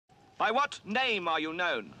By what name are you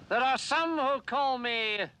known? There are some who call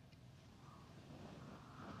me...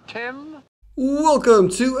 Tim? Welcome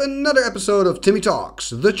to another episode of Timmy Talks,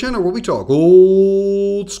 the channel where we talk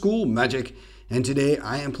old school magic. And today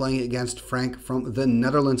I am playing against Frenk from the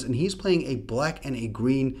Netherlands, and he's playing a black and a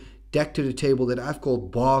green deck to the table that I've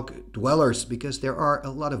called Bog Dwellers, because there are a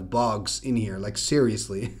lot of bogs in here, like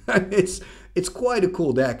seriously. It's quite a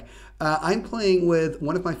cool deck. I'm playing with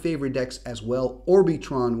one of my favorite decks as well,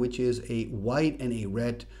 Orbitron, which is a white and a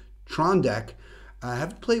red Tron deck. I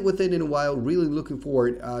haven't played with it in a while, really looking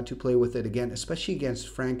forward to play with it again, especially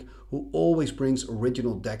against Frenk, who always brings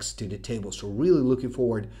original decks to the table. So really looking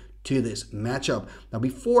forward to this matchup. Now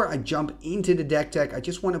before I jump into the deck tech, I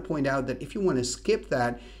just want to point out that if you want to skip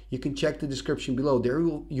that, you can check the description below. There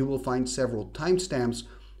you will find several timestamps.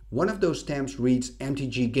 One of those stamps reads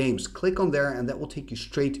MTG Games. Click on there and that will take you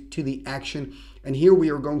straight to the action. And here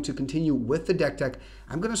we are going to continue with the deck tech.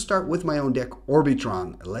 I'm going to start with my own deck,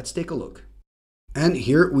 Orbitron. Let's take a look. And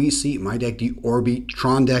here we see my deck, the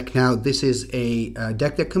Orbitron deck. Now this is a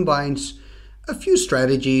deck that combines a few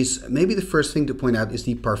strategies. Maybe the first thing to point out is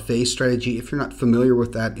the parfait strategy. If you're not familiar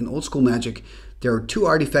with that, in old school Magic, there are two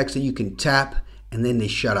artifacts that you can tap and then they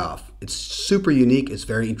shut off. It's super unique. It's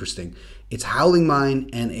very interesting. It's Howling Mine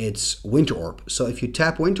and it's Winter Orb. So if you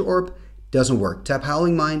tap Winter Orb, it doesn't work. Tap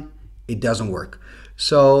Howling Mine, it doesn't work.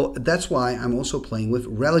 So that's why I'm also playing with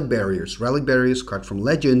Relic Barriers. Relic Barriers, card from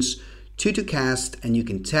Legends, 2 to cast, and you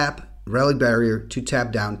can tap Relic Barrier to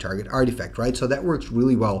tap down target artifact, right? So that works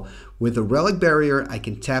really well. With the Relic Barrier, I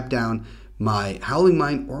can tap down my Howling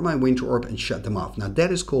Mine or my Winter Orb and shut them off. Now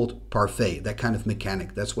that is called parfait, that kind of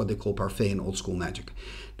mechanic. That's what they call parfait in old school Magic.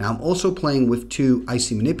 Now I'm also playing with 2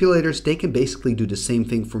 Icy Manipulators. They can basically do the same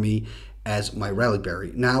thing for me as my Relic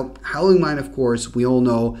Barrier. Now Howling Mine, of course, we all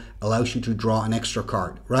know, allows you to draw an extra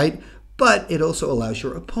card, right? But it also allows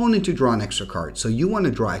your opponent to draw an extra card. So you want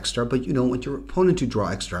to draw extra, but you don't want your opponent to draw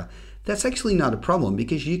extra. That's actually not a problem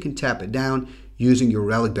because you can tap it down using your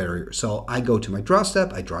Relic Barrier. So I go to my draw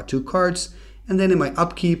step, I draw 2 cards, and then in my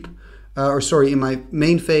upkeep, in my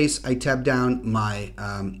main phase, I tap down my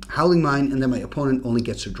Howling Mine, and then my opponent only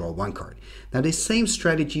gets to draw 1 card. Now this same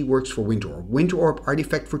strategy works for Winter Orb. Winter Orb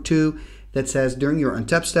artifact for 2 that says during your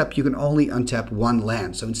untap step, you can only untap 1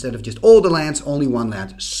 land. So instead of just all the lands, only 1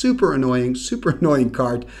 land. Super annoying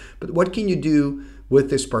card. But what can you do with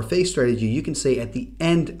this parfait strategy? You can say at the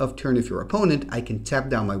end of turn of your opponent, I can tap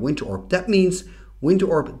down my Winter Orb. That means Winter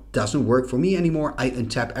Orb doesn't work for me anymore. I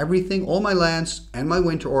untap everything, all my lands and my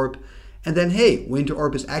Winter Orb. And then, hey, Winter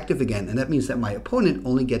Orb is active again. And that means that my opponent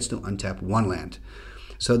only gets to untap 1 land.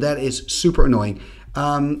 So that is super annoying.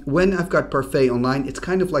 When I've got parfait online, it's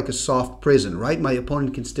kind of like a soft prison, right? My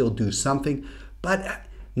opponent can still do something, but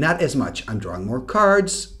not as much. I'm drawing more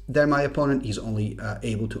cards than my opponent. He's only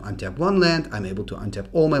able to untap 1 land. I'm able to untap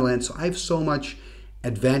all my lands. So I have so much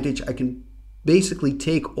advantage. I can basically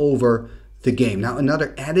take over the game. Now,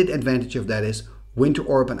 another added advantage of that is Winter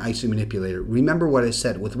Orb and Icy Manipulator. Remember what I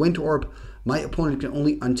said. With Winter Orb, my opponent can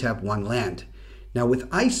only untap 1 land. Now, with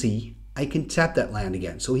Icy, I can tap that land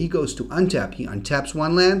again. So he goes to untap. He untaps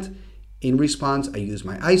 1 land. In response, I use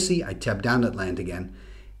my Icy. I tap down that land again.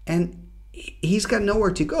 And he's got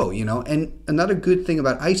nowhere to go, you know. And another good thing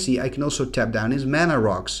about Icy, I can also tap down his mana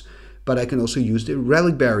rocks. But I can also use the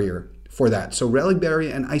Relic Barrier for that. So Relic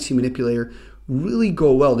Barrier and Icy Manipulator really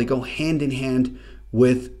go well. They go hand in hand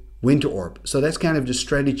with Winter Orb. So that's kind of the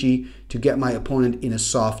strategy to get my opponent in a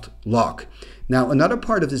soft lock. Now, another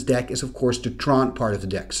part of this deck is, of course, the Tron part of the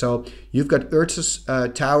deck. So you've got Urza's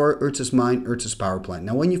Tower, Urza's Mine, Urza's Power Plant.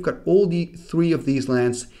 Now, when you've got all the 3 of these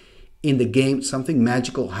lands in the game, something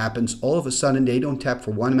magical happens. All of a sudden, they don't tap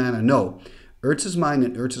for 1 mana. No. Urza's Mine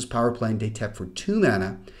and Urza's Power Plant, they tap for 2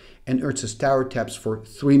 mana. And Urza's Tower taps for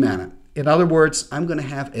 3 mana. In other words, I'm going to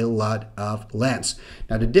have a lot of lands.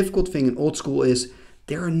 Now, the difficult thing in old school is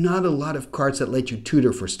there are not a lot of cards that let you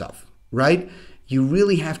tutor for stuff, right? You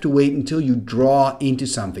really have to wait until you draw into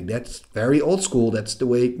something. That's very old school. That's the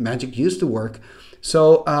way Magic used to work.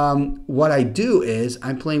 So what I do is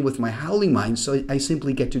I'm playing with my Howling Mine, so I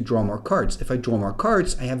simply get to draw more cards. If I draw more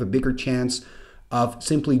cards, I have a bigger chance of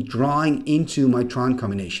simply drawing into my Tron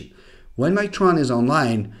combination. When my Tron is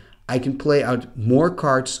online, I can play out more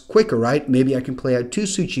cards quicker, right? Maybe I can play out 2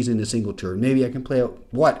 Suchis in a single turn. Maybe I can play out,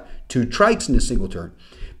 2 Trikes in a single turn.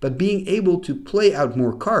 But being able to play out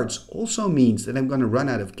more cards also means that I'm going to run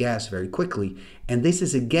out of gas very quickly. And this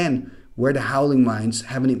is, again, where the Howling Mines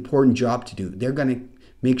have an important job to do. They're going to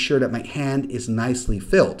make sure that my hand is nicely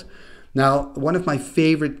filled. Now, one of my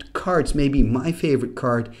favorite cards, maybe my favorite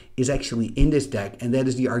card, is actually in this deck, and that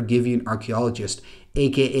is the Argivian Archaeologist,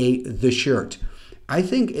 aka the Shirt. I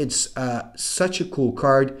think it's such a cool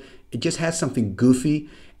card. It just has something goofy,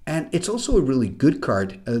 and it's also a really good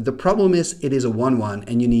card. The problem is it is a 1/1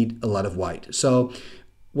 and you need a lot of white. So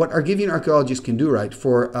what Argivian Archaeologist can do, right,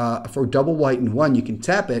 for double white and 1, you can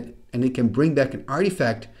tap it and it can bring back an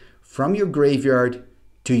artifact from your graveyard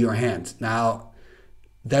to your hand. Now,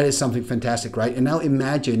 that is something fantastic, right? And now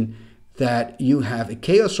imagine that you have a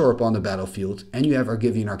Chaos Orb on the battlefield and you have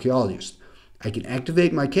Argivian Archaeologist. I can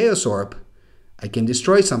activate my Chaos Orb, I can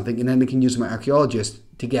destroy something, and then I can use my Archaeologist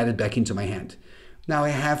to get it back into my hand. Now, I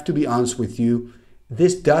have to be honest with you,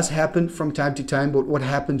 this does happen from time to time, but what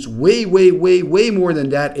happens way more than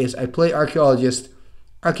that is I play Archaeologist,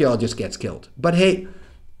 Archaeologist gets killed. But hey,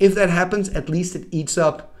 if that happens, at least it eats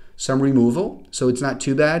up some removal, so it's not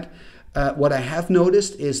too bad. What I have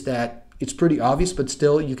noticed is that it's pretty obvious, but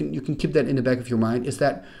still you can keep that in the back of your mind, is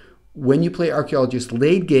that when you play Archaeologist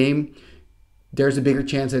late game, there's a bigger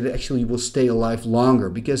chance that it actually will stay alive longer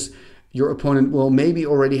because your opponent will maybe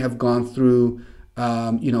already have gone through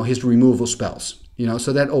his removal spells.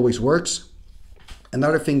 So that always works.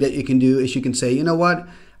 Another thing that you can do is you can say, you know what,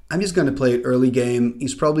 I'm just going to play it early game.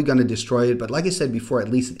 He's probably going to destroy it, but like I said before, at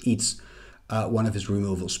least it eats one of his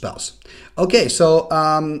removal spells. Okay, so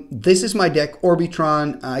this is my deck,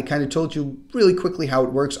 Orbitron. I kind of told you really quickly how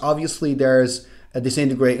it works. Obviously, there's a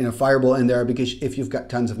Disintegrate and a Fireball in there because if you've got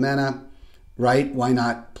tons of mana, right, why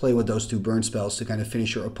not play with those 2 burn spells to kind of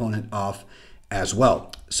finish your opponent off as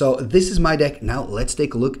well. So this is my deck. Now let's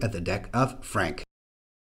take a look at the deck of Frenk.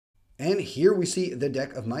 And here we see the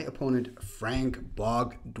deck of my opponent, Frenk,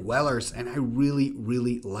 Bog Dwellers, and I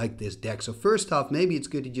really like this deck. So first off, maybe it's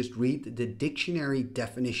good to just read the dictionary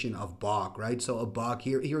definition of bog, right? So a bog,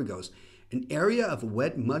 here it goes. An area of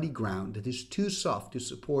wet, muddy ground that is too soft to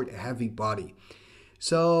support a heavy body.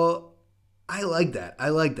 So I like that. I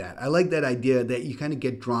like that idea that you kind of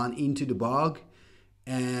get drawn into the bog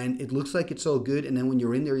and it looks like it's all good, and then when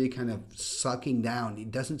you're in there, you're kind of sucking down. It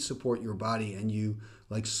doesn't support your body and you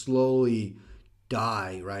like slowly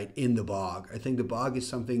die, right, in the bog. I think the bog is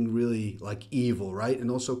something really like evil, right?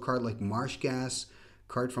 And also a card like Marsh Gas,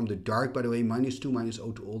 card from the dark, by the way,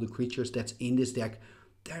 -2/-0 to all the creatures that's in this deck.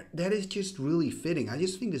 That is just really fitting. I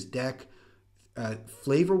just think this deck,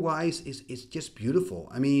 flavor-wise, is just beautiful.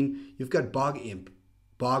 I mean, you've got Bog Imp,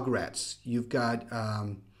 Bog Rats, you've got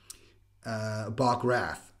Bog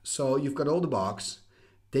Wrath. So you've got all the bogs.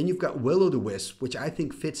 Then you've got Will-o'-the-Wisp, which I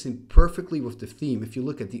think fits in perfectly with the theme. If you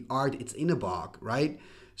look at the art, it's in a bog, right?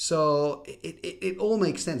 So it all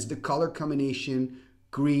makes sense. The color combination,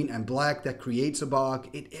 green and black, that creates a bog.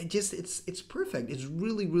 It's perfect. It's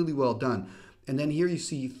really well done. And then here you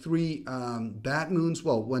see 3 bad moons.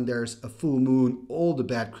 Well, when there's a full moon, all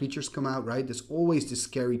the bad creatures come out, right? There's always this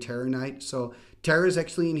scary Terror Knight. So Terror is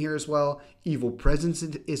actually in here as well. Evil Presence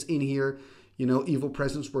is in here. Evil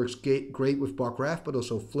Presence works great with Bog Wrath, but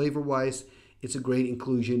also flavor-wise, it's a great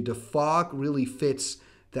inclusion. The fog really fits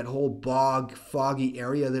that whole bog, foggy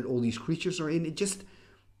area that all these creatures are in.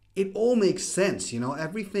 It all makes sense,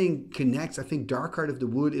 Everything connects. I think Dark Heart of the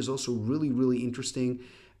Wood is also really interesting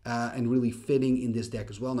and really fitting in this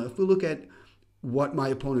deck as well. Now, if we look at what my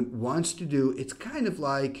opponent wants to do, it's kind of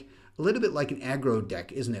like a little bit like an aggro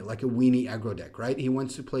deck, isn't it? Like a weenie aggro deck, right? He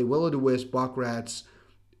wants to play Will-o'-the-Wisp, Bog Rats,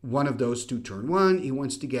 one of those 2 turn 1. He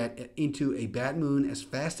wants to get into a Bad Moon as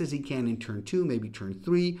fast as he can in turn 2, maybe turn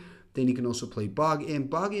 3. Then he can also play Bog Imp.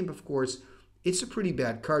 Bog Imp, of course, it's a pretty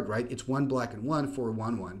bad card, right? It's 1 black and 1 for a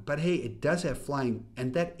 1/1. But hey, it does have flying,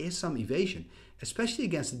 and that is some evasion, especially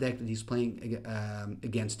against the deck that he's playing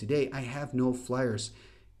against today. I have no flyers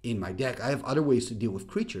in my deck. I have other ways to deal with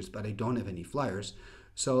creatures, but I don't have any flyers.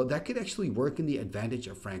 So that could actually work in the advantage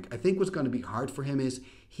of Frenk. I think what's going to be hard for him is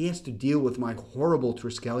he has to deal with my horrible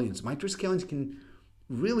Triskelions. My Triskelions can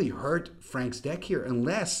really hurt Frank's deck here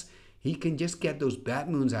unless he can just get those Bad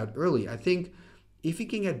Moons out early. I think if he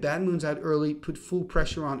can get Bad Moons out early, put full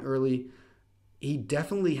pressure on early, he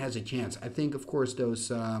definitely has a chance. I think, of course,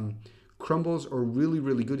 those crumbles are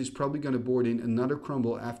really good. He's probably going to board in another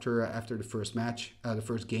crumble after the first match, the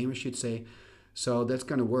first game, I should say. So that's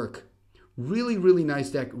going to work. Really nice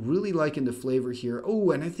deck. Really liking the flavor here.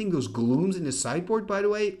 Oh, and I think those glooms in the sideboard, by the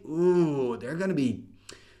way, ooh, they're gonna be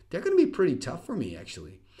pretty tough for me,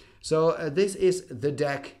 actually. So this is the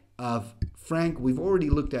deck of Frenk. We've already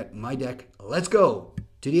looked at my deck. Let's go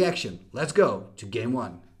to the action. Let's go to game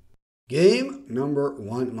 1. Game number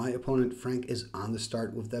 1. My opponent Frenk is on the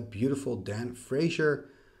start with that beautiful Dan Frazier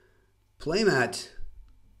playmat,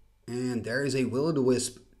 and there is a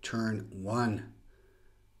Will-o'-the-Wisp turn 1.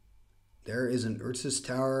 There is an Urza's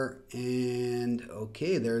Tower, and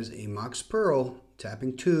okay, there's a Mox Pearl,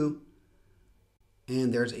 tapping 2.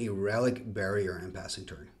 And there's a Relic barrier and passing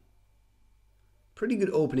turn. Pretty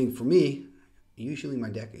good opening for me. Usually my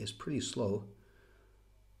deck is pretty slow.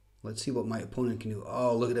 Let's see what my opponent can do.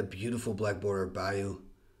 Oh, look at that beautiful black border Bayou.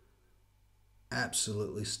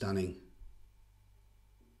 Absolutely stunning.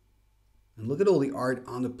 And look at all the art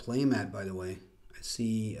on the playmat, by the way. I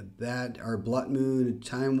see a Blood Moon, a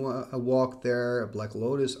Time Walk there, a Black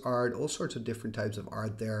Lotus art, all sorts of different types of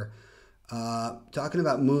art there. Talking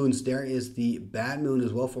about moons, there is the Bad Moon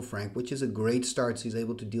as well for Frenk, which is a great start. So he's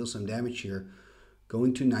able to deal some damage here.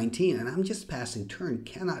 Going to 19, and I'm just passing turn.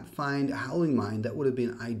 Cannot find a Howling Mine. That would have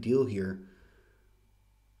been ideal here.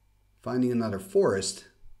 Finding another forest.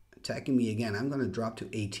 Attacking me again. I'm going to drop to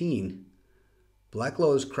 18. Black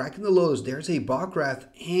Lotus, cracking the Lotus. There's a Bog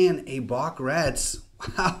Rat and a Bog Rats.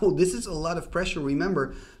 Wow, this is a lot of pressure.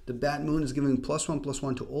 Remember, the Bad Moon is giving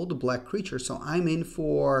 +1/+1 to all the black creatures. So I'm in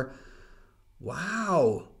for,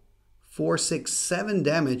 wow, 4, 6, 7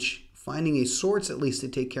 damage. Finding a Swords at least to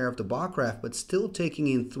take care of the Bog Rat, but still taking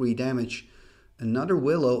in 3 damage. Another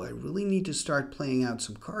Willow. I really need to start playing out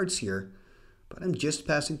some cards here. But I'm just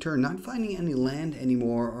passing turn, not finding any land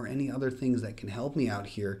anymore or any other things that can help me out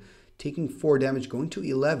here. Taking 4 damage, going to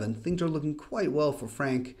 11. Things are looking quite well for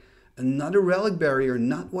Frenk. Another Relic barrier,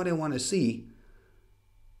 not what I want to see.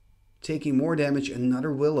 Taking more damage,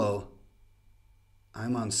 another Willow.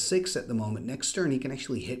 I'm on 6 at the moment. Next turn he can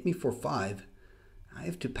actually hit me for 5. I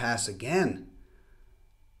have to pass again.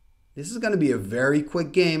 This is going to be a very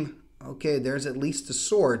quick game. Okay, there's at least the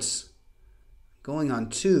Swords. Going on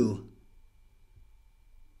 2.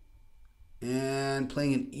 And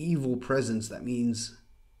playing an Evil Presence. That means,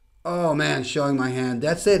 oh man, showing my hand.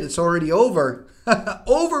 That's it. It's already over.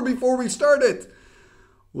 Over before we started.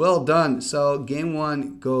 Well done. So game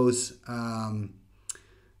 1 goes to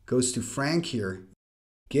Frenk here.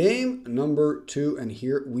 Game number 2, and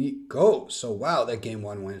here we go. So wow, that game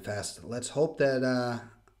 1 went fast. Let's hope that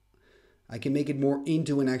I can make it more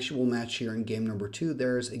into an actual match here in game number 2.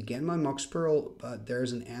 There's again my Mox Pearl, but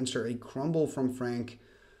there's an answer, a crumble from Frenk.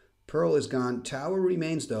 Pearl is gone. Tower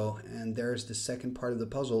remains though, and there's the second part of the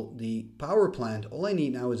puzzle, the power plant. All I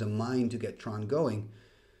need now is a mine to get Tron going.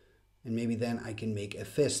 And maybe then I can make a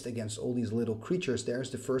fist against all these little creatures.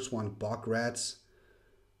 There's the first one, Bog Rats.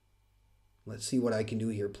 Let's see what I can do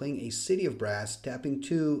here. Playing a City of Brass, tapping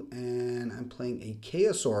 2, and I'm playing a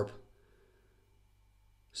Chaos Orb.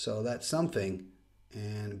 So that's something.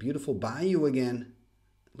 And beautiful Bayou again.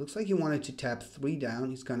 Looks like he wanted to tap 3 down.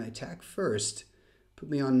 He's going to attack first. Put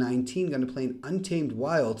me on 19. Going to play an Untamed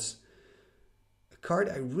Wilds. A card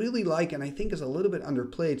I really like and I think is a little bit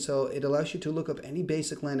underplayed. So it allows you to look up any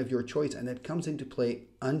basic land of your choice, and that comes into play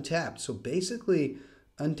untapped. So basically,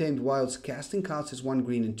 Untamed Wilds, casting cost is 1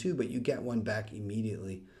 green and 2, but you get 1 back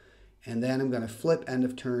immediately. And then I'm going to flip end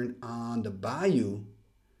of turn on the Bayou.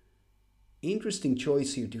 Interesting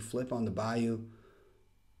choice here to flip on the Bayou.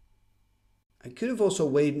 I could have also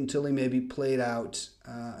waited until he maybe played out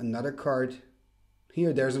another card.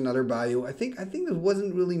 Here, there's another Bayou. I think this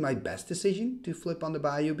wasn't really my best decision to flip on the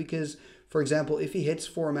Bayou because, for example, if he hits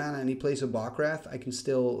 4 mana and he plays a Bog Rat, I can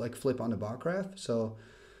still like flip on the Bog Rat. So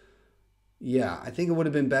yeah, I think it would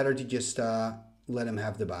have been better to just let him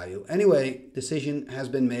have the Bayou. Anyway, decision has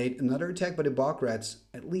been made. Another attack by the Bog Rats.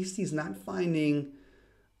 At least he's not finding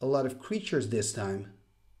a lot of creatures this time.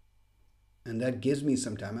 And that gives me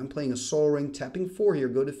some time. I'm playing a Soul Ring, tapping 4 here,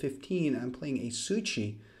 go to 15. I'm playing a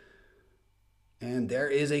Suchi. And there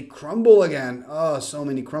is a crumble again. Oh, so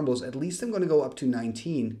many crumbles. At least I'm going to go up to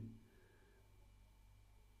 19.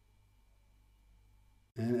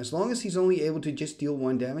 And as long as he's only able to just deal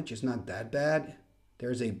 1 damage, it's not that bad.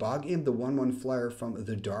 There's a Bog Imp, the 1/1 flyer from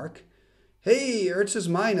the Dark. Hey, Earth's is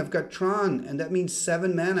mine. I've got Tron, and that means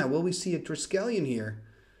 7 mana. Will we see a Triskelion here?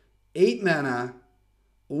 8 mana.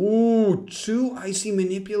 Ooh, 2 Icy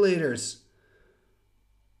Manipulators.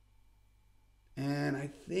 And I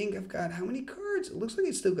think I've got how many cards? It looks like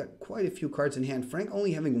it's still got quite a few cards in hand. Frenk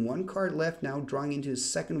only having 1 card left now, drawing into his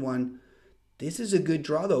second one. This is a good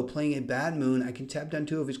draw though, playing a Bad Moon. I can tap down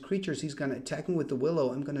 2 of his creatures. He's going to attack him with the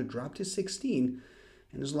Willow. I'm going to drop to 16.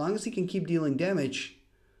 And as long as he can keep dealing damage,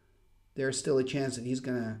 there's still a chance that he's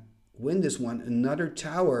going to win this one. Another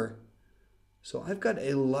tower. So I've got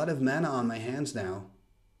a lot of mana on my hands now.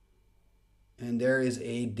 And there is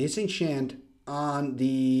a Disenchant on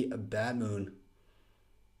the Bad Moon.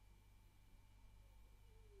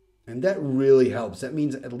 And that really helps. That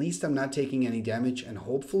means at least I'm not taking any damage, and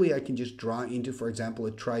hopefully I can just draw into, for example,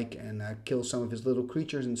 a Trike and kill some of his little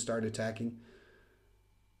creatures and start attacking.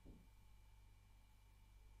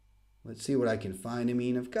 Let's see what I can find. I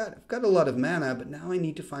mean, I've got a lot of mana, but now I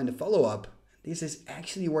need to find a follow-up. this is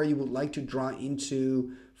actually where you would like to draw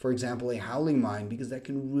into, for example, a Howling Mine, because that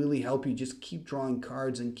can really help you just keep drawing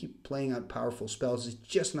cards and keep playing out powerful spells. It's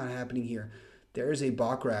just not happening here. There is a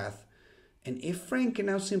Bog Rat. And if Frenk can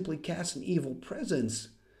now simply cast an Evil Presence,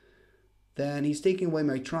 then he's taking away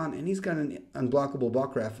my Tron, and he's got an unblockable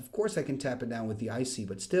Bog Rat. Of course, I can tap it down with the Icy,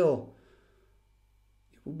 but still,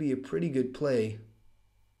 it will be a pretty good play.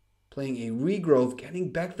 Playing a Regrowth,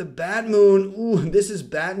 getting back the Bad Moon. Ooh, this is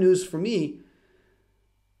bad news for me.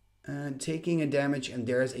 And taking a damage, and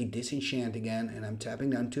there's a Disenchant again, and I'm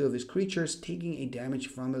tapping down 2 of his creatures, taking a damage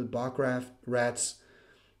from the Bog Rats,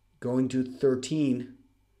 going to 13.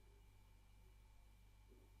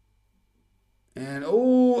 And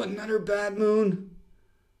oh, another Bad Moon.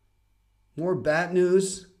 More bad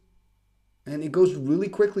news. And it goes really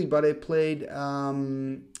quickly, but I played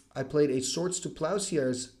a Swords to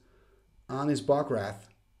Plowshares on his Bog Rat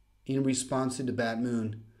in response to the Bad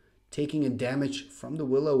Moon, taking a damage from the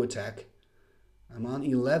Willow attack. I'm on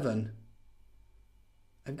 11.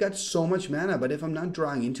 I've got so much mana, but if I'm not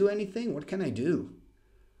drawing into anything, what can I do?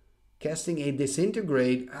 Casting a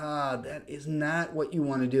Disintegrate, that is not what you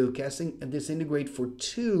want to do. Casting a Disintegrate for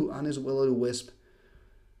 2 on his Will-O-the-Wisp.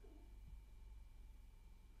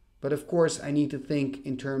 But of course, I need to think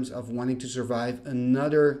in terms of wanting to survive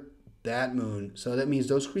another Bad Moon. So that means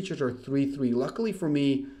those creatures are 3/3. Luckily for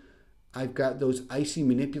me, I've got those Icy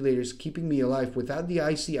Manipulators keeping me alive. Without the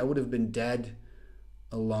Icy, I would have been dead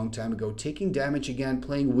a long time ago. Taking damage again,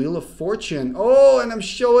 playing Wheel of Fortune. Oh, and I'm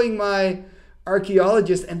showing my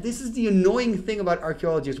Archaeologist, and this is the annoying thing about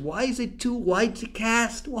Archaeologist. Why is it too white to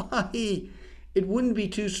cast? Why? It wouldn't be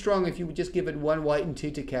too strong if you would just give it 1 white and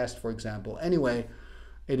 2 to cast, for example. Anyway,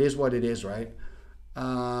 it is what it is, right?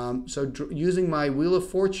 So using my Wheel of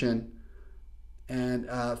Fortune and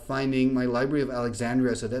finding my Library of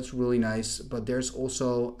Alexandria, so that's really nice. But there's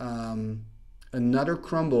also another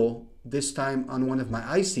crumble, this time on one of my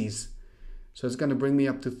Ices. So it's going to bring me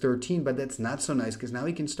up to 13, but that's not so nice because now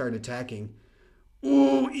he can start attacking.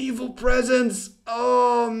 Ooh, Evil Presence.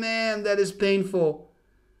 Oh, man, that is painful.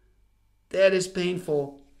 That is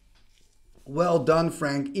painful. Well done,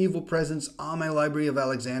 Frenk. Evil Presence on my Library of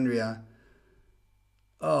Alexandria.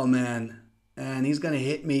 Oh, man. And he's going to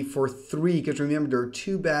hit me for 3 because remember, there are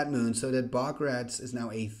 2 Bad Moons, so that Bog Rats is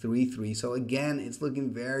now a 3/3. So again, it's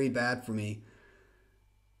looking very bad for me.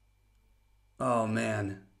 Oh,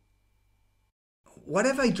 man. What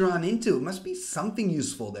have I drawn into? It must be something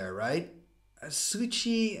useful there, right? A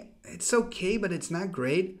Suchi, it's okay, but it's not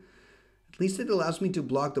great. At least it allows me to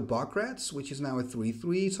block the Bog Rats, which is now a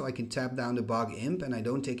 3/3, so I can tap down the Bog Imp and I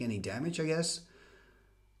don't take any damage, I guess.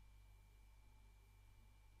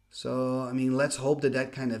 So, I mean, let's hope that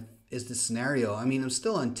that kind of is the scenario. I mean, I'm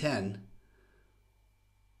still on 10.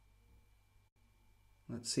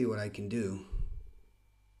 Let's see what I can do.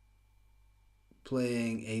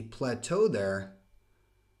 Playing a Plateau there.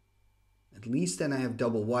 At least then I have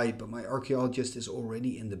double white, but my Archaeologist is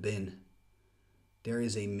already in the bin. There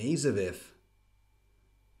is a Maze of If.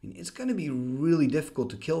 I mean, it's going to be really difficult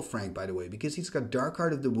to kill Frenk, by the way, because he's got Dark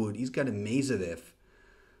Heart of the Wood. He's got a Maze of If.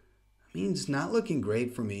 I mean, it's not looking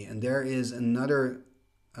great for me. And there is another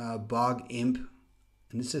Bog Imp,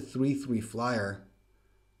 and it's a 3/3 flyer.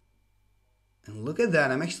 And look at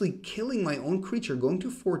that. I'm actually killing my own creature, going to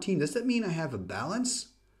 14. Does that mean I have a balance?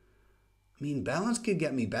 I mean, balance could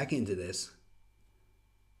get me back into this.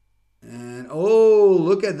 And, oh,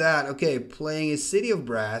 look at that. Okay, playing a City of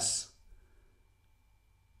Brass.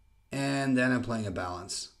 And then I'm playing a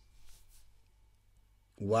balance.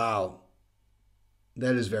 Wow.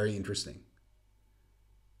 That is very interesting.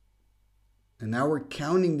 And now we're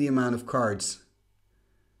counting the amount of cards.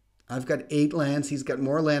 I've got 8 lands. He's got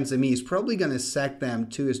more lands than me. He's probably going to sack them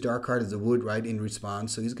to his Dark Heart of the Wood, right, in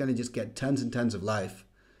response. So he's going to just get tons and tons of life.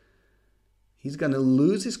 He's going to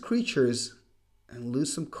lose his creatures and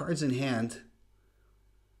lose some cards in hand.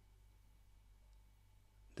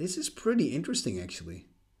 This is pretty interesting, actually.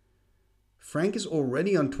 Frenk is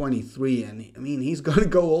already on 23, and I mean, he's going to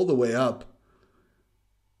go all the way up.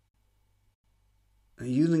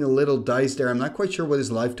 Using a little dice there. I'm not quite sure what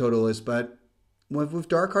his life total is, but with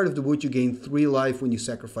Dark Heart of the Wood, you gain 3 life when you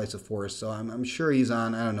sacrifice a forest. So I'm sure he's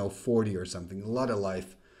on, I don't know, 40 or something. A lot of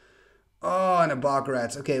life. Oh, and a Bog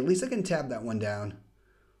Rats. Okay, at least I can tap that one down.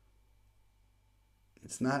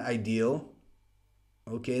 It's not ideal.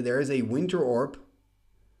 Okay, there is a Winter Orb.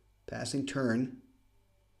 Passing turn.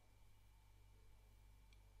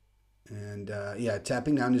 And yeah,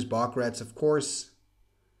 tapping down his Bog Rats, of course.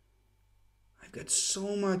 I've got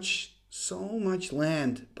so much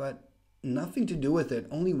land, but nothing to do with it.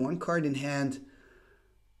 Only 1 card in hand.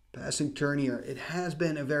 Passing turn here. It has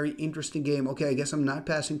been a very interesting game. Okay, I guess I'm not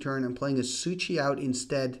passing turn. I'm playing a Suchi out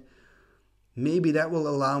instead. Maybe that will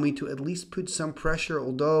allow me to at least put some pressure,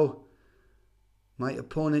 although my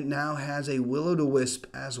opponent now has a Will-O-the-Wisp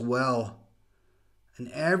as well.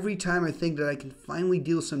 And every time I think that I can finally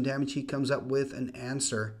deal some damage, he comes up with an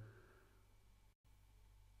answer.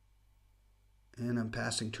 And I'm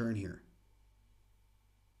passing turn here.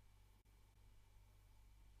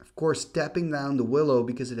 Of course, tapping down the Willow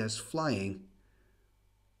because it has flying.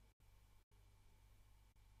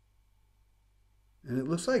 And it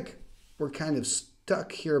looks like we're kind of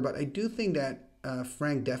stuck here, but I do think that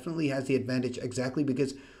Frenk definitely has the advantage exactly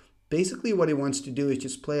because basically what he wants to do is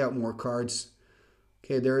just play out more cards.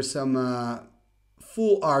 Okay, there are some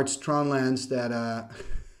full arts Tron lands that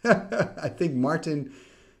I think Martin,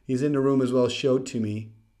 he's in the room as well, showed to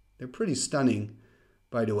me. They're pretty stunning,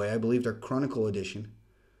 by the way. I believe they're Chronicle Edition.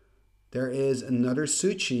 There is another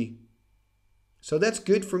Suchi. So that's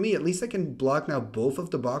good for me. At least I can block now both of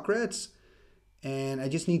the Bog Rats. And I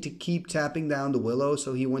just need to keep tapping down the Willow.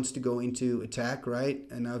 So he wants to go into attack, right?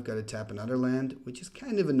 And now I've got to tap another land, which is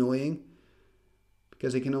kind of annoying.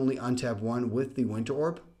 Because I can only untap one with the Winter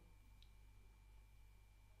Orb.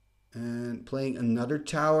 And playing another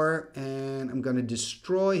tower. And I'm going to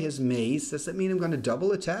destroy his maze. Does that mean I'm going to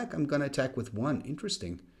double attack? I'm going to attack with one.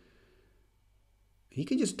 Interesting. He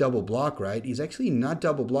can just double block, right? He's actually not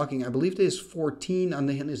double blocking. I believe there's 14 on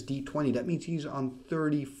his D20. That means he's on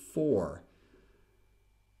 34.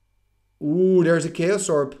 Ooh, there's a Chaos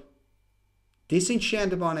Orb.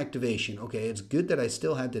 Disenchant upon activation. Okay, it's good that I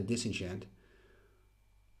still had the disenchant.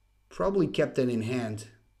 Probably kept that in hand.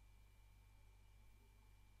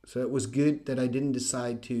 So it was good that I didn't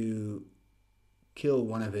decide to kill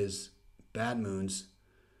one of his bad moons.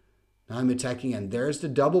 Now I'm attacking and there's the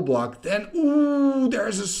double block. Then, ooh,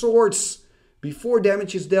 there's a Swords. Before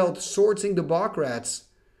damage is dealt, Swordsing the Bog Rats.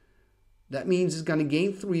 That means it's going to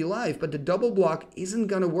gain 3 life, but the double block isn't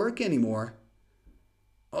going to work anymore.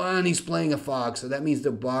 Oh, and he's playing a Fog, so that means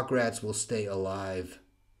the Bog Rats will stay alive.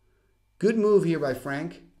 Good move here by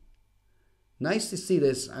Frenk. Nice to see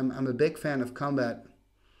this. I'm a big fan of combat.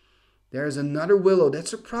 There's another Willow.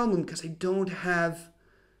 That's a problem because I don't have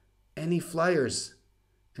any flyers.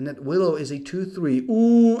 And that Willow is a 2/3.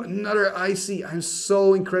 Ooh, another Icy. I'm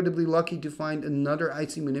so incredibly lucky to find another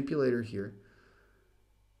Icy Manipulator here.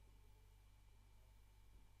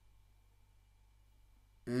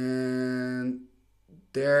 And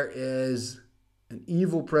there is an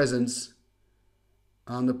Evil Presence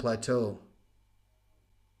on the plateau.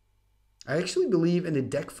 I actually believe in the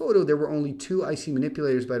deck photo there were only 2 Icy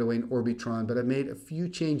Manipulators, by the way, in Orbitron. But I made a few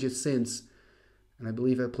changes since. And I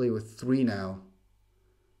believe I play with 3 now.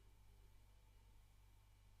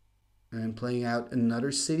 And playing out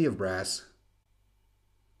another City of Brass.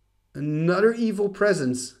 Another Evil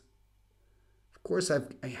Presence. Of course,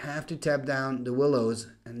 I have to tap down the Willows.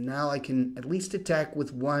 And now I can at least attack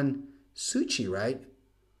with one Suchi, right?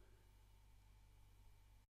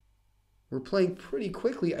 We're playing pretty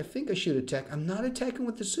quickly. I think I should attack. I'm not attacking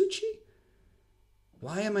with the Suchi.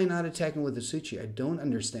 Why am I not attacking with the Suchi? I don't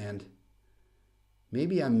understand.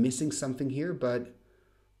 Maybe I'm missing something here, but...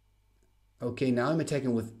 Okay, now I'm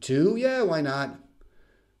attacking with 2. Yeah, why not?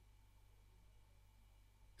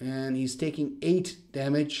 And he's taking 8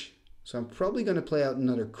 damage. So I'm probably going to play out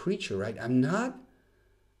another creature, right? I'm not.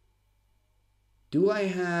 Do I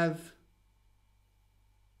have...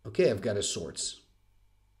 Okay, I've got a Swords.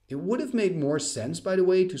 It would have made more sense, by the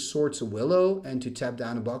way, to Swords a Willow and to tap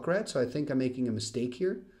down a Bog Rat. So I think I'm making a mistake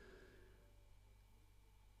here.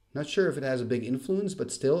 Not sure if it has a big influence,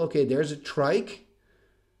 but still. Okay, there's a Trike.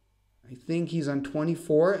 I think he's on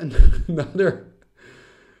 24 and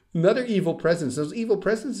another Evil Presence. Those Evil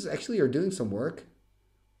Presences actually are doing some work.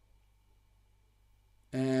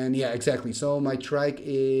 And yeah, exactly. So my Trike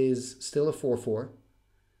is still a 4/4.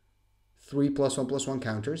 3+1/+1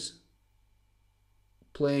 counters.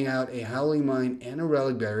 Playing out a Howling Mine and a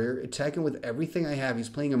Relic Barrier. Attacking with everything I have. He's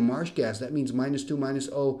playing a Marsh Gas. That means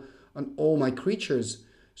 -2/-0 on all my creatures.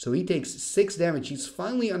 So he takes 6 damage. He's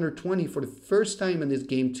finally under 20 for the first time in this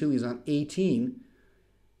game too. He's on 18.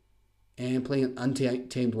 And playing an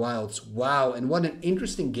Untamed Wilds. Wow, and what an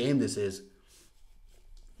interesting game this is.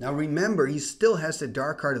 Now remember, he still has the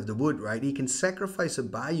Dark Heart of the Wood, right? He can sacrifice a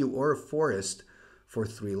Bayou or a Forest for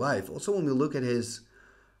 3 life. Also, when we look at his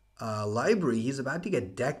library, he's about to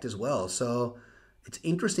get decked as well. So it's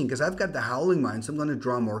interesting because I've got the Howling Mine, so I'm going to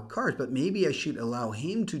draw more cards. But maybe I should allow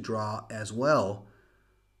him to draw as well.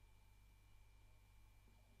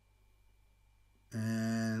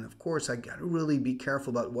 And of course, I got to really be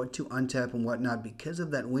careful about what to untap and what not because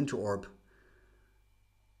of that Winter Orb.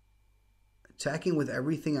 Attacking with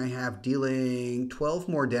everything I have, dealing 12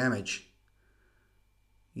 more damage.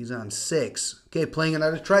 He's on 6. Okay, playing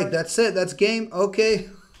another trike. That's it. That's game.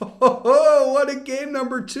 Okay. Oh, what a game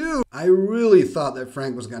number 2. I really thought that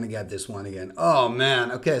Frenk was going to get this one again. Oh,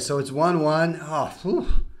 man. Okay, so it's 1-1. Oh, whew.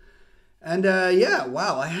 And yeah,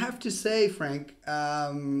 wow. I have to say, Frenk,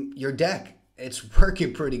 your deck, it's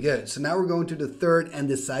working pretty good. So now we're going to the third and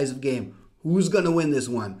decisive game. Who's going to win this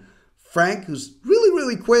one? Frenk, who's really,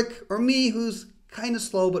 really quick, or me, who's kind of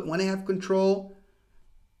slow, but when I have control,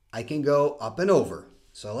 I can go up and over.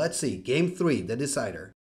 So let's see. Game 3, the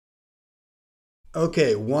decider.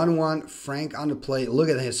 Okay, 1-1, Frenk on the plate. Look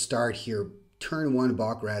at his start here. Turn 1,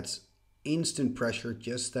 Bog Rats. Instant pressure.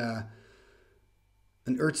 Just an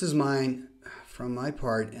Urza's Mine from my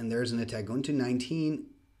part, and there's an attack going to 19.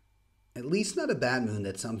 At least not a Bad Moon,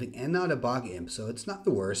 that's something, and not a Bog Imp, so it's not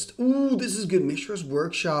the worst. Ooh, this is good. Mishra's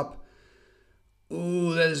Workshop.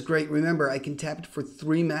 Ooh, that is great. Remember, I can tap it for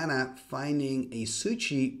 3 mana, finding a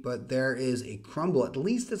Suchi, but there is a Crumble. At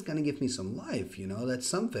least that's going to give me some life, you know, that's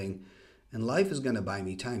something. And life is going to buy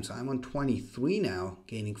me time, so I'm on 23 now,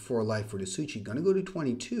 gaining 4 life for the Suchi. Going to go to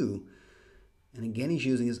 22. And again, he's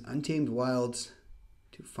using his Untamed Wilds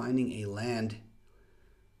to finding a land.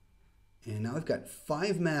 And now I've got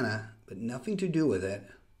 5 mana, but nothing to do with it.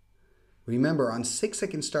 Remember, on 6 I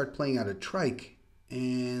can start playing out a Trike.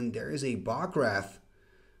 And there is a Bog Rat.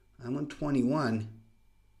 I'm on 21.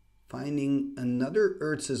 Finding another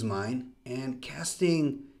Urza's Mine and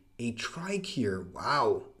casting a Trike here.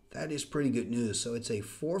 Wow, that is pretty good news. So it's a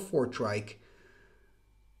 4-4 Trike.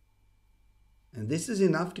 And this is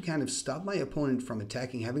enough to kind of stop my opponent from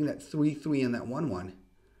attacking, having that 3-3 and that 1-1.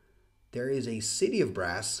 There is a City of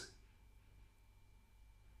Brass.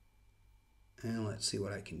 And let's see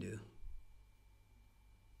what I can do.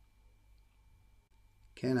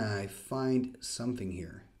 Can I find something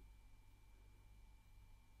here?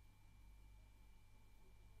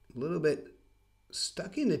 A little bit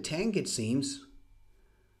stuck in the tank, it seems.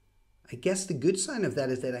 I guess the good sign of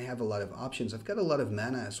that is that I have a lot of options. I've got a lot of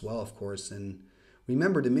mana as well, of course. And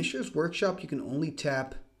remember, the Mishra's Workshop, you can only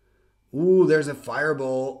tap. Ooh, there's a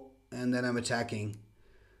Fireball, and then I'm attacking.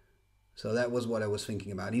 So that was what I was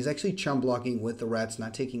thinking about. He's actually chump blocking with the rats,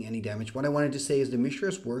 not taking any damage. What I wanted to say is the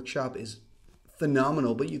Mishra's Workshop is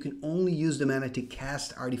phenomenal, but you can only use the mana to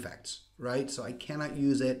cast artifacts, right? So I cannot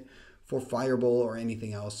use it for Fireball or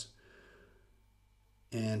anything else.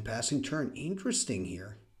 And passing turn, interesting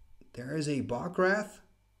here. There is a Bog Rat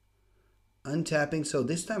untapping. So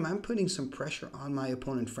this time I'm putting some pressure on my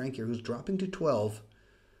opponent Frenk here, who's dropping to 12.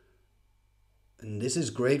 And this is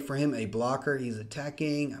great for him, a blocker. He's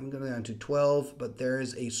attacking. I'm going down to 12, but there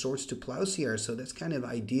is a Swords to Plowshare, so that's kind of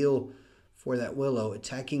ideal for that Willow.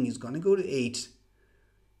 Attacking, he's going to go to 8.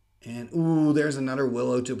 And, ooh, there's another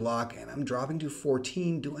Willow to block, and I'm dropping to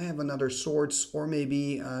 14. Do I have another Swords or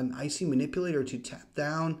maybe an Icy Manipulator to tap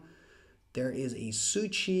down? There is a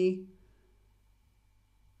Suchi.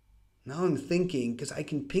 Now I'm thinking, because I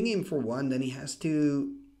can ping him for 1, then he has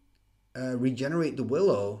to regenerate the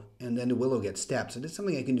Willow, and then the Willow gets tapped. So that's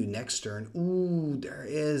something I can do next turn. Ooh, there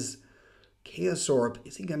is Chaos Orb.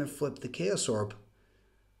 Is he going to flip the Chaos Orb?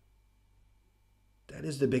 That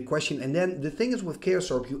is the big question. And then the thing is with Chaos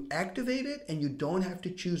Orb, you activate it and you don't have to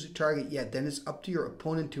choose a target yet. Then it's up to your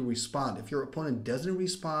opponent to respond. If your opponent doesn't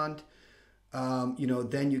respond, you know,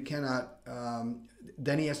 then you cannot,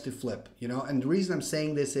 then he has to flip, you know. And the reason I'm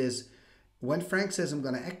saying this is when Frenk says I'm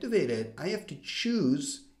going to activate it, I have to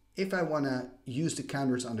choose if I want to use the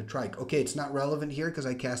counters on the Trike. Okay, it's not relevant here because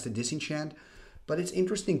I cast a Disenchant, but it's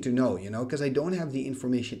interesting to know, you know, because I don't have the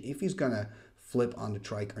information if he's going to flip on the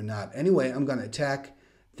Trike or not. Anyway, I'm going to attack.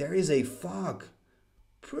 There is a Fog.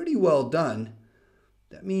 Pretty well done.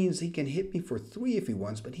 That means he can hit me for 3 if he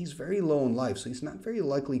wants, but he's very low in life, so he's not very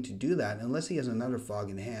likely to do that unless he has another Fog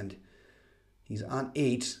in hand. He's on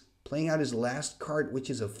 8, playing out his last card, which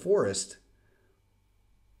is a Forest.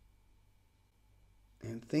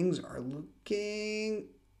 And things are looking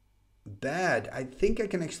bad. I think I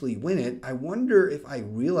can actually win it. I wonder if I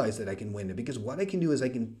realize that I can win it, because what I can do is I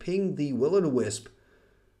can ping the Will-O-the-Wisp.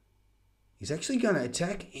 He's actually going to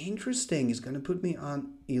attack. Interesting. He's going to put me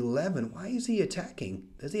on 11. Why is he attacking?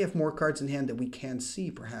 Does he have more cards in hand that we can't see,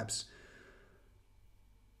 perhaps?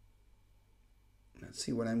 Let's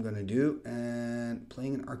see what I'm going to do. And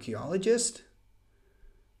playing an Archaeologist.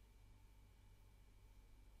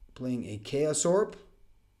 Playing a Chaos Orb.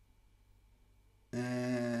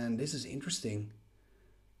 And this is interesting.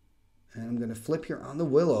 And I'm going to flip here on the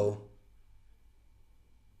Willow.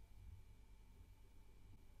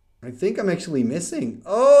 I think I'm actually missing.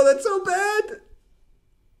 Oh, that's so bad.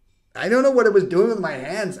 I don't know what I was doing with my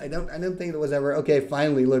hands. I don't think it was ever... Okay,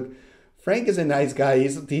 finally, look. Frenk is a nice guy.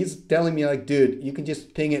 He's telling me, like, dude, you can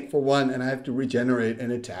just ping it for 1 and I have to regenerate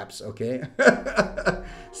and it taps, okay?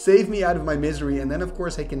 Save me out of my misery. And then, of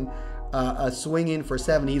course, I can swing in for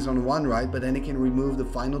 7. He's on 1, right? But then it can remove the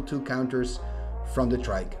final 2 counters from the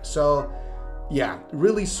trike. So, yeah,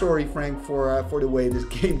 really sorry, Frenk, for the way this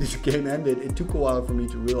game ended. It took a while for me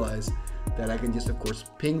to realize that I can just, of course,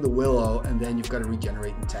 ping the Willow, and then you've got to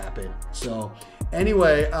regenerate and tap it. So,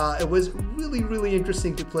 anyway, it was really, really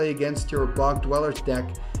interesting to play against your Bog Dwellers deck.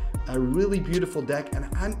 A really beautiful deck, and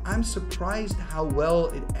I'm surprised how well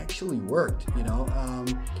it actually worked, you know.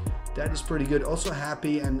 That is pretty good. Also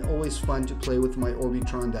happy and always fun to play with my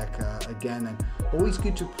Orbitron deck again, and always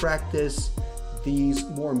good to practice these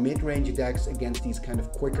more mid-range decks against these kind of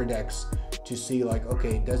quicker decks to see, like,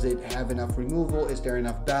 okay, does it have enough removal? Is there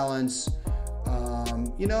enough balance?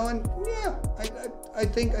 You know, and yeah, I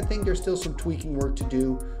think there's still some tweaking work to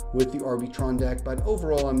do with the Orbitron deck, but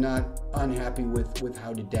overall I'm not unhappy with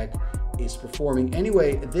how the deck is performing.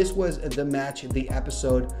 Anyway, this was the match, the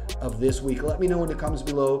episode of this week. Let me know in the comments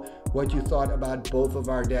below what you thought about both of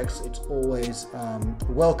our decks. It's always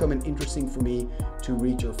welcome and interesting for me to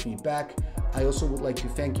read your feedback. I also would like to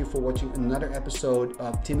thank you for watching another episode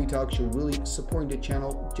of Timmy Talks. You're really supporting the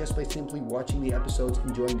channel just by simply watching the episodes,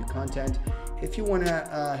 enjoying the content. If you want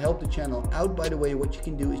to help the channel out, by the way, what you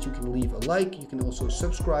can do is you can leave a like. You can also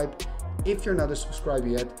subscribe if you're not a subscriber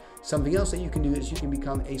yet. Something else that you can do is you can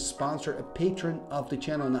become a sponsor, a patron of the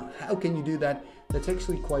channel. Now, how can you do that? That's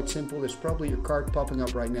actually quite simple. There's probably a card popping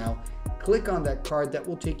up right now. Click on that card. That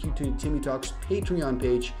will take you to the Timmy Talks Patreon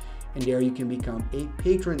page, and there you can become a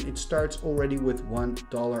patron. It starts already with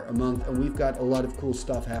 $1 a month, and we've got a lot of cool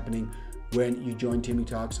stuff happening when you join Timmy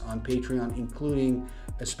Talks on Patreon, including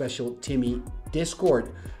a special Timmy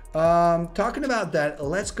Discord. Talking about that,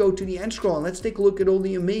 let's go to the end scroll and let's take a look at all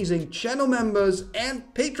the amazing channel members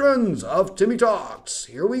and patrons of Timmy Talks.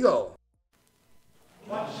 Here we go.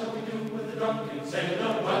 What shall we do with the drunken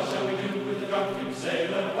sailor? What shall we do with the drunken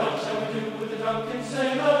sailor? What shall we do with the drunken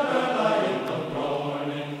sailor? Early in the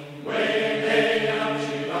morning, way hey and up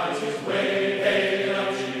she rises, way hey and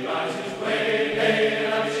up she rises, way hey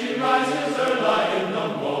and up she rises, early in the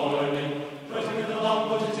morning. Put him in the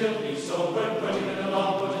longboat until he's sober, put him in the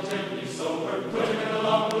longboat until he's sober, put him in the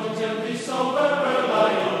longboat until he's sober,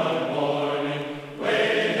 early in the morning.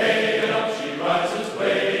 Way hey and up she rises,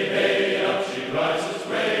 way hey and up she rises,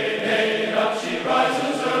 way hey and up she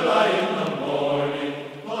rises, early in the morning.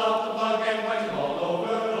 Pull out the plug and wet him all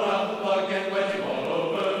over, pull out the plug and wet him all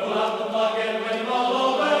over, pull out the plug and wet him all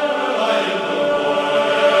over, early in the morning.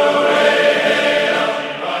 Way hey and up she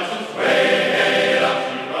rises, way hey and up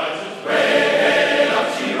she rises, way hey and up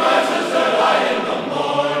she rises, early in the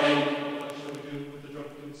morning. What shall we do with the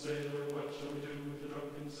drunken sailor? What shall we do with the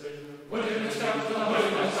drunken sailor? Put him in the scouts to the host,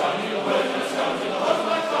 my son, he'll put him in the scouts to the host,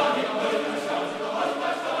 my son, he'll put him in the scouts to the host,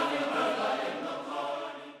 my son, he'll early in the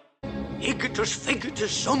morning. Igitus,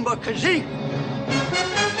 figitus, sumba, kazee.